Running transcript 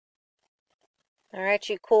All right,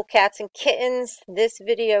 you cool cats and kittens, this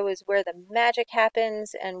video is where the magic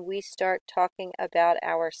happens and we start talking about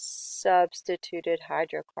our substituted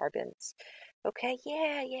hydrocarbons. Okay,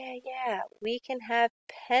 yeah. We can have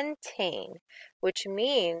pentane, which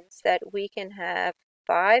means that we can have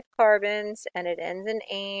 5 carbons and it ends in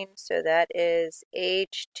ane, so that is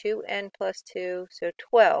H2N plus 2, so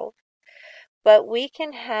 12. But we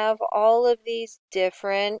can have all of these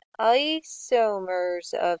different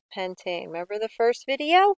isomers of pentane. Remember the first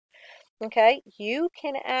video? Okay, you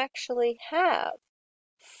can actually have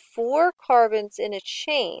 4 carbons in a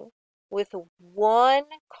chain with 1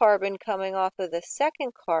 carbon coming off of the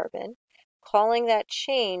second carbon, calling that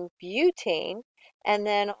chain butane, and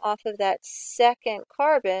then off of that second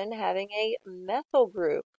carbon having a methyl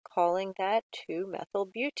group, calling that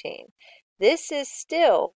 2-methylbutane. This is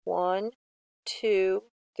still 1, 2,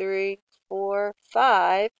 3, 4,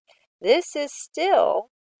 5. This is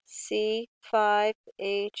still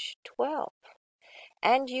C5H12.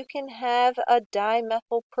 And you can have a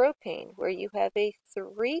dimethylpropane where you have a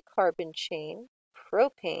 3-carbon chain,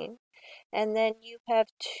 propane, and then you have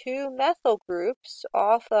 2 methyl groups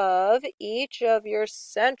off of each of your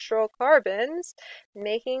central carbons,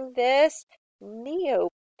 making this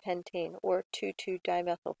neopentane or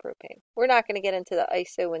 2,2-dimethylpropane. We're not going to get into the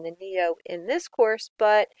iso and the neo in this course,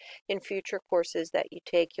 but in future courses that you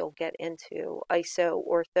take, you'll get into iso,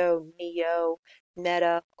 ortho, neo,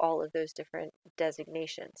 meta, all of those different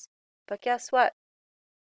designations. But guess what?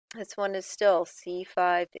 This one is still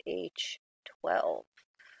C5H12.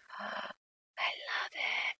 I love it.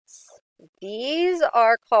 These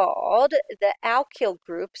are called the alkyl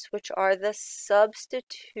groups, which are the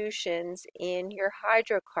substitutions in your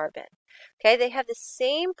hydrocarbon. Okay, they have the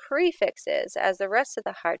same prefixes as the rest of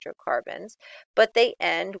the hydrocarbons, but they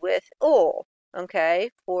end with ol,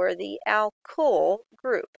 okay, for the alkyl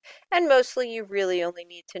group. And mostly you really only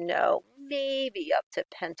need to know maybe up to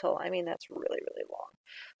pentyl. I mean, that's really, really long.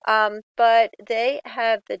 But they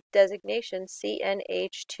have the designation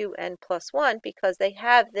CnH2n plus 1 because they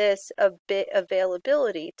have this a bit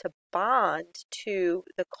availability to bond to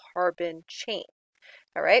the carbon chain.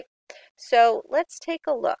 All right, so let's take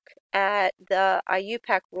a look at the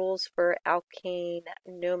IUPAC rules for alkane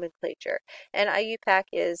nomenclature. And IUPAC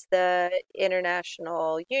is the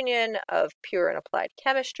International Union of Pure and Applied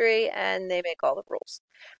Chemistry, and they make all the rules.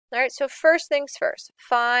 All right, so first things first,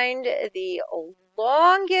 find the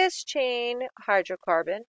longest chain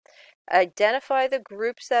hydrocarbon, identify the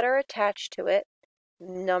groups that are attached to it,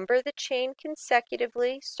 number the chain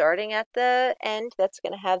consecutively, starting at the end. That's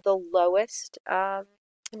going to have the lowest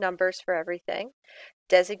numbers for everything.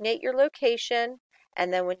 Designate your location,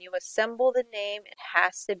 and then when you assemble the name, it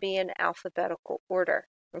has to be in alphabetical order.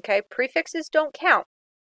 Okay, prefixes don't count,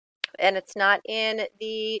 and it's not in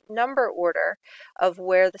the number order of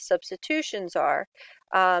where the substitutions are.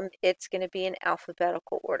 It's going to be in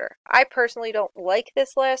alphabetical order. I personally don't like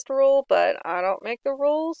this last rule, but I don't make the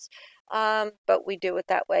rules. But we do it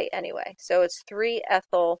that way anyway. So it's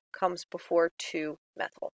 3-ethyl comes before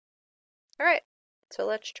 2-methyl. All right, so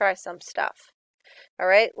let's try some stuff. All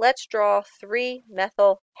right, let's draw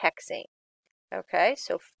 3-methylhexane. Okay,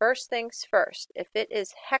 so first things first, if it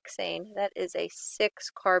is hexane, that is a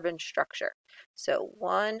 6-carbon structure. So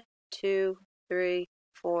 1, 2, 3,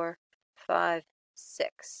 4, 5,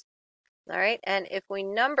 6. All right, and if we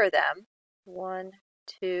number them, 1,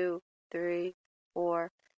 2, 3,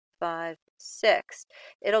 4, 5, 6,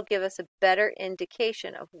 it'll give us a better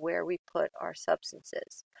indication of where we put our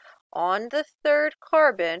substances. On the 3rd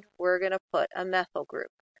carbon, we're going to put a methyl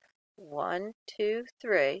group. 1, 2,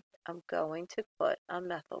 3, I'm going to put a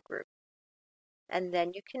methyl group. And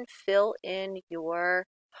then you can fill in your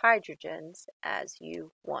hydrogens as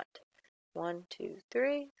you want. 1, 2,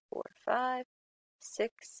 3, 4, 5,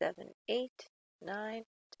 6, 7, 8, 9,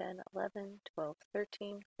 10, 11, 12,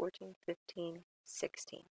 13, 14, 15,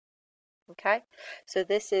 16. Okay, so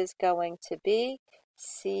this is going to be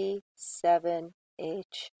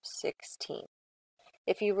C7H16.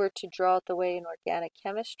 If you were to draw it the way an organic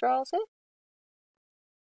chemist draws it,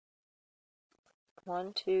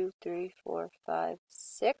 1, 2, 3, 4, 5,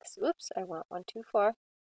 6. Oops, I went one too far.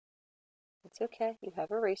 It's okay, you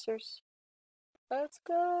have erasers. Let's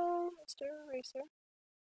go, Mr. Eraser.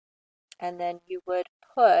 And then you would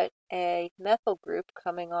put a methyl group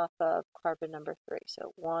coming off of carbon number 3.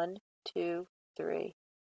 So 1, 2, 3,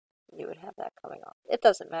 you would have that coming off. It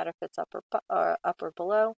doesn't matter if it's up or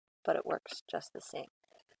below, but it works just the same.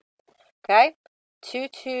 Okay,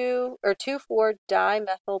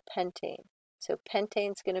 2,4-dimethylpentane. So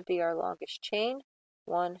pentane's going to be our longest chain.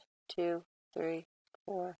 1, 2, 3,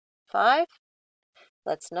 4, 5.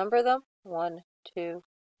 Let's number them. 1, 2,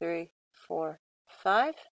 3, 4,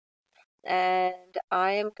 5. And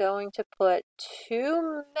I am going to put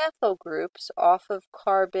 2 methyl groups off of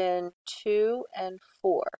carbon 2 and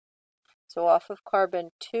 4. So off of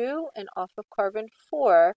carbon 2 and off of carbon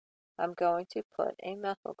 4, I'm going to put a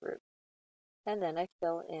methyl group. And then I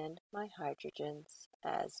fill in my hydrogens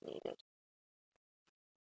as needed.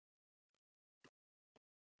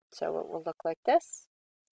 So it will look like this,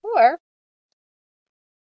 or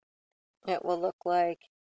it will look like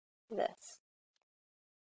this.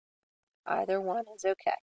 Either one is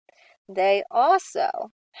okay. They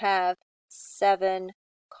also have 7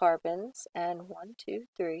 carbons, and 1, 2,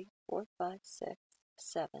 3, 4, 5, 6,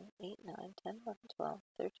 7, 8, 9, 10, 11, 12,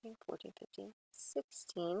 13, 14, 15,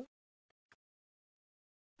 16.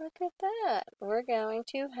 Look at that. We're going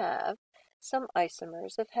to have some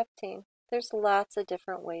isomers of heptane. There's lots of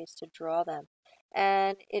different ways to draw them,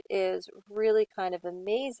 and it is really kind of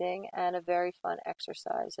amazing and a very fun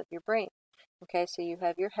exercise of your brain. Okay, so you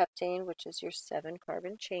have your heptane, which is your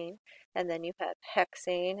 7-carbon chain, and then you have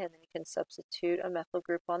hexane, and then you can substitute a methyl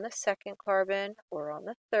group on the 2nd carbon or on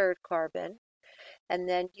the 3rd carbon, and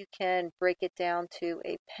then you can break it down to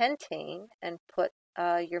a pentane and put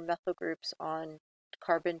your methyl groups on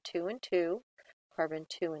carbon 2 and 2, carbon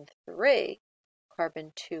 2 and 3,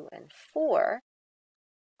 carbon 2 and 4,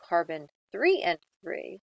 carbon 3 and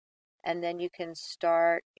 3, and then you can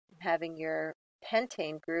start having your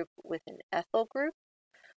pentane group with an ethyl group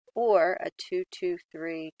or a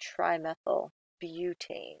 2,2,3 trimethyl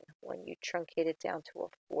butane when you truncate it down to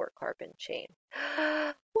a 4-carbon chain.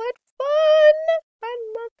 What fun! I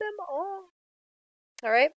love them all.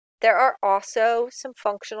 All right. There are also some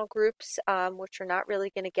functional groups, which we're not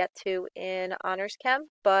really going to get to in Honors Chem,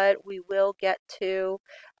 but we will get to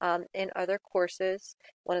in other courses.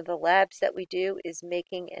 One of the labs that we do is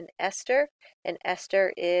making an ester. An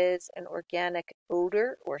ester is an organic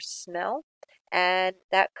odor or smell, and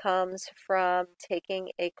that comes from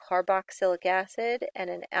taking a carboxylic acid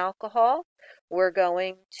and an alcohol. We're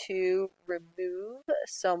going to remove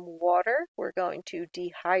some water. We're going to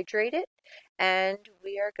dehydrate it, and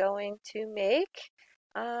we are going to make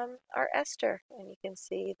our ester. And you can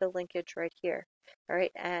see the linkage right here. All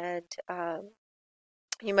right, and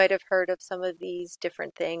you might have heard of some of these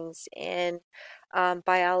different things in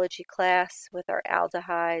biology class with our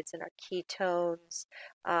aldehydes and our ketones.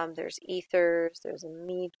 There's ethers, there's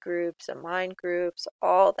amide groups, amine groups,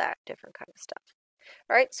 all that different kind of stuff.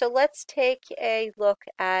 All right, so let's take a look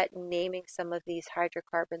at naming some of these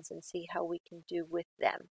hydrocarbons and see how we can do with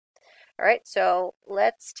them. All right, so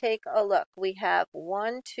let's take a look. We have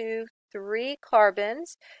 1, 2, 3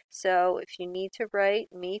 carbons. So if you need to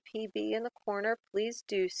write me PB in the corner, please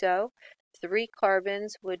do so. 3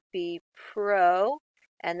 carbons would be pro,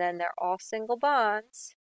 and then they're all single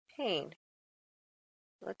bonds, pane.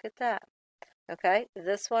 Look at that. Okay,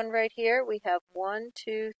 this one right here, we have 1,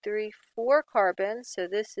 2, 3, 4 carbons. So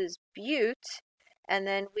this is bute, and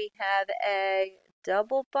then we have a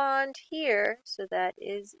double bond here, so that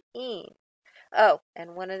is ene. Oh,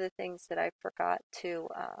 and one of the things that I forgot to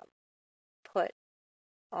put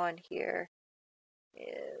on here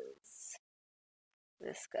is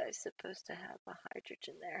this guy's supposed to have a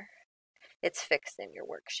hydrogen there. It's fixed in your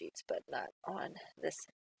worksheets, but not on this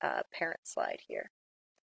parent slide here.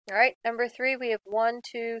 All right, number 3, we have 1,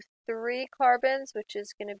 2, 3 carbons, which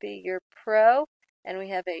is going to be your pro, and we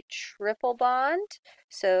have a triple bond,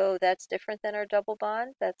 so that's different than our double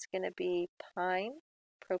bond. That's going to be pine,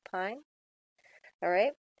 propine. All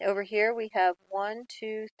right, over here we have 1,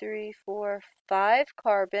 2, 3, 4, 5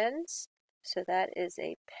 carbons, so that is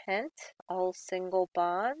a pent, all single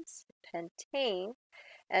bonds, pentane.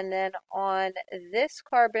 And then on this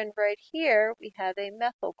carbon right here, we have a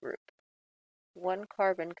methyl group, 1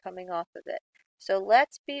 carbon coming off of it. So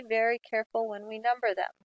let's be very careful when we number them.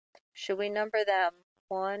 Should we number them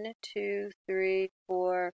 1, 2, 3,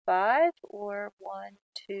 4, 5, or 1,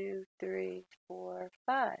 2, 3, 4,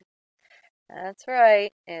 5? That's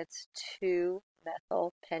right, it's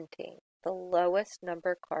 2-methylpentane. The lowest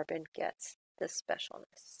number carbon gets the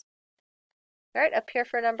specialness. All right, up here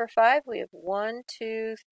for number 5, we have 1,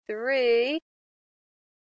 2, 3.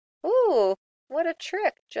 Ooh, what a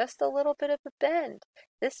trick, just a little bit of a bend.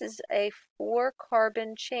 This is a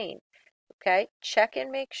 4-carbon chain. Okay, check and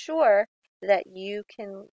make sure that you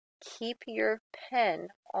can keep your pen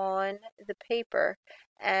on the paper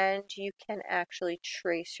and you can actually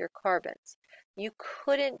trace your carbons. You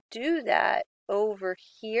couldn't do that over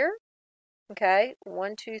here. Okay,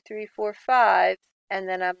 1, 2, 3, 4, 5, and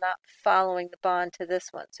then I'm not following the bond to this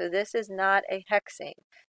one. So this is not a hexane.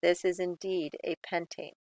 This is indeed a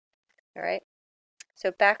pentane. All right. So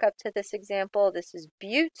back up to this example. This is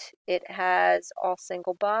bute. It has all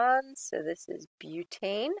single bonds, so this is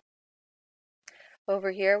butane. Over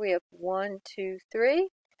here we have 1, 2, 3,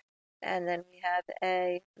 and then we have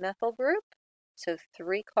a methyl group. So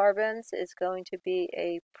 3 carbons is going to be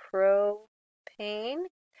a propane,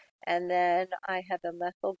 and then I have a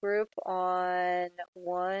methyl group on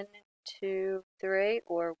 1, 2, 3,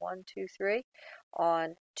 or 1, 2, 3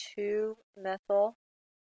 on 2-methyl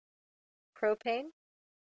propane.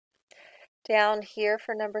 Down here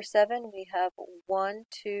for number 7, we have 1,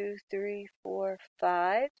 2, 3, 4,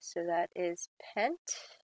 5. So that is pent.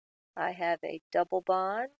 I have a double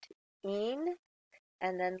bond, ene.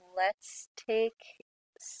 And then let's take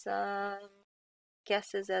some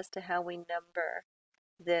guesses as to how we number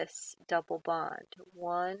this double bond.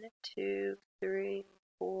 1, 2, 3,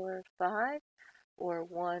 4, 5. Or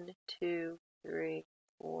 1, 2, 3,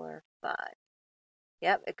 4, 5.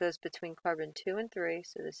 Yep, it goes between carbon 2 and 3,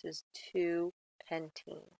 so this is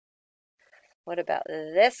 2-pentene. What about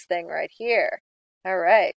this thing right here? All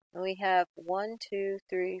right, we have 1, 2,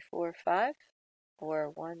 3, 4, 5, or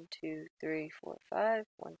 1, 2, 3, 4, 5,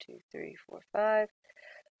 1, 2, 3, 4, 5,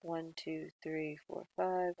 1, 2, 3, 4,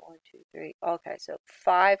 5, 1, 2, 3. Okay, so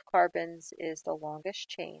 5 carbons is the longest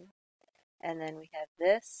chain. And then we have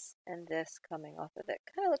this and this coming off of it.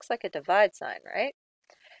 Kind of looks like a divide sign, right?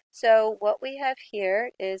 So what we have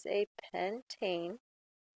here is a pentane,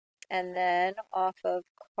 and then off of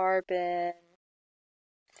carbon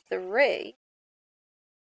 3,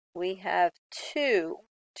 we have two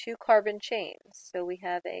carbon chains. So we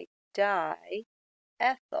have a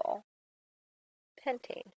diethyl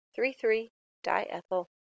pentane, 3,3 diethyl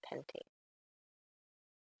pentane.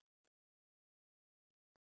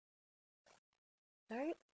 All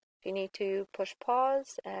right. If you need to push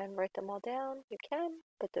pause and write them all down, you can,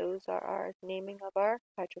 but those are our naming of our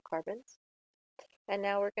hydrocarbons. And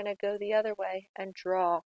now we're going to go the other way and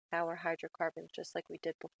draw our hydrocarbons just like we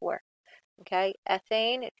did before. Okay,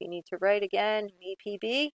 ethane, if you need to write again,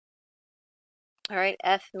 EPB. All right,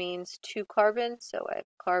 F means 2 carbons, so I have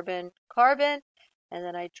carbon, carbon, and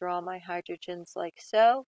then I draw my hydrogens like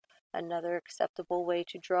so. Another acceptable way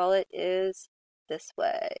to draw it is this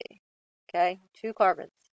way. Okay, 2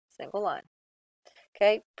 carbons, single line.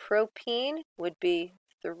 Okay, propene would be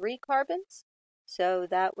 3 carbons, so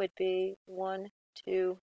that would be 1,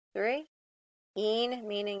 2, 3. Ene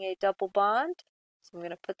meaning a double bond, so I'm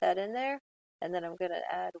going to put that in there, and then I'm going to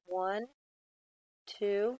add 1,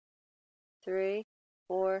 2, 3,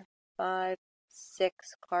 4, 5,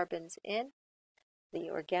 6 carbons in.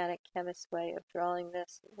 The organic chemist way of drawing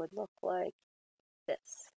this would look like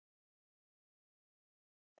this.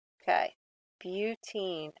 Okay,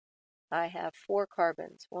 butene. I have 4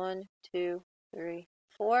 carbons. 1, 2, 3,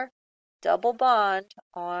 4. Double bond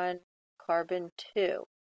on carbon 2.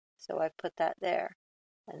 So I put that there.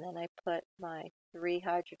 And then I put my 3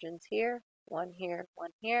 hydrogens here, 1 here,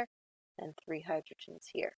 1 here, and 3 hydrogens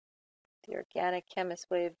here. The organic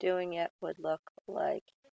chemist way of doing it would look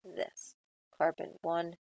like this. Carbon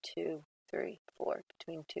 1, 2, 3, 4,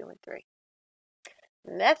 between 2 and 3.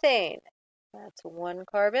 Methane. That's 1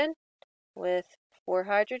 carbon with 4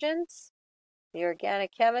 hydrogens. The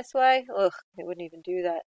organic chemist way, ugh, it wouldn't even do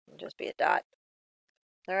that. It would just be a dot.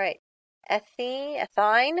 All right.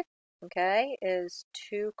 Ethine, okay, is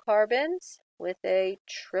 2 carbons with a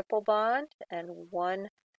triple bond and 1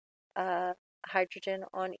 hydrogen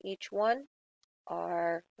on each one.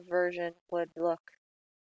 Our version would look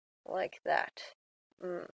like that.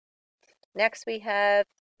 Next we have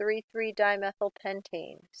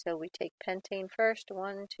 3,3-dimethylpentane. So we take pentane first,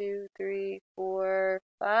 1, 2, 3, 4,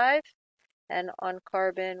 5. And on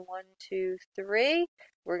carbon 1, 2, 3,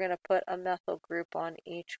 we're going to put a methyl group on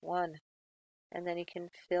each one. And then you can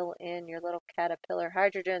fill in your little caterpillar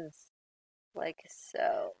hydrogens, like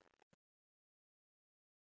so.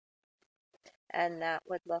 And that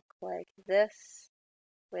would look like this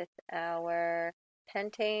with our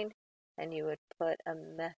pentane, and you would put a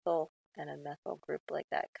methyl and a methyl group like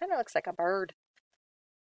that. Kind of looks like a bird.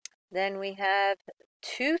 Then we have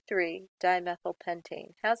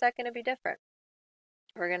 2,3-dimethylpentane. How's that going to be different?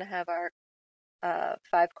 We're going to have our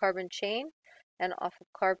 5-carbon chain, and off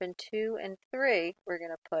of carbon 2 and 3, we're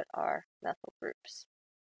going to put our methyl groups.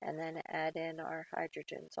 And then add in our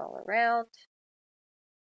hydrogens all around,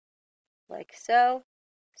 like so.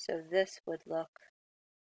 So this would look,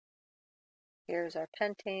 here's our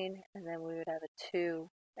pentane, and then we would have a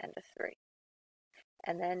 2 and a 3.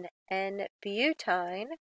 And then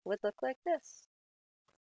N-butine would look like this.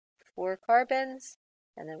 4 carbons,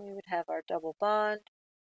 and then we would have our double bond,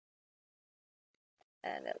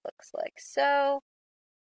 and it looks like so.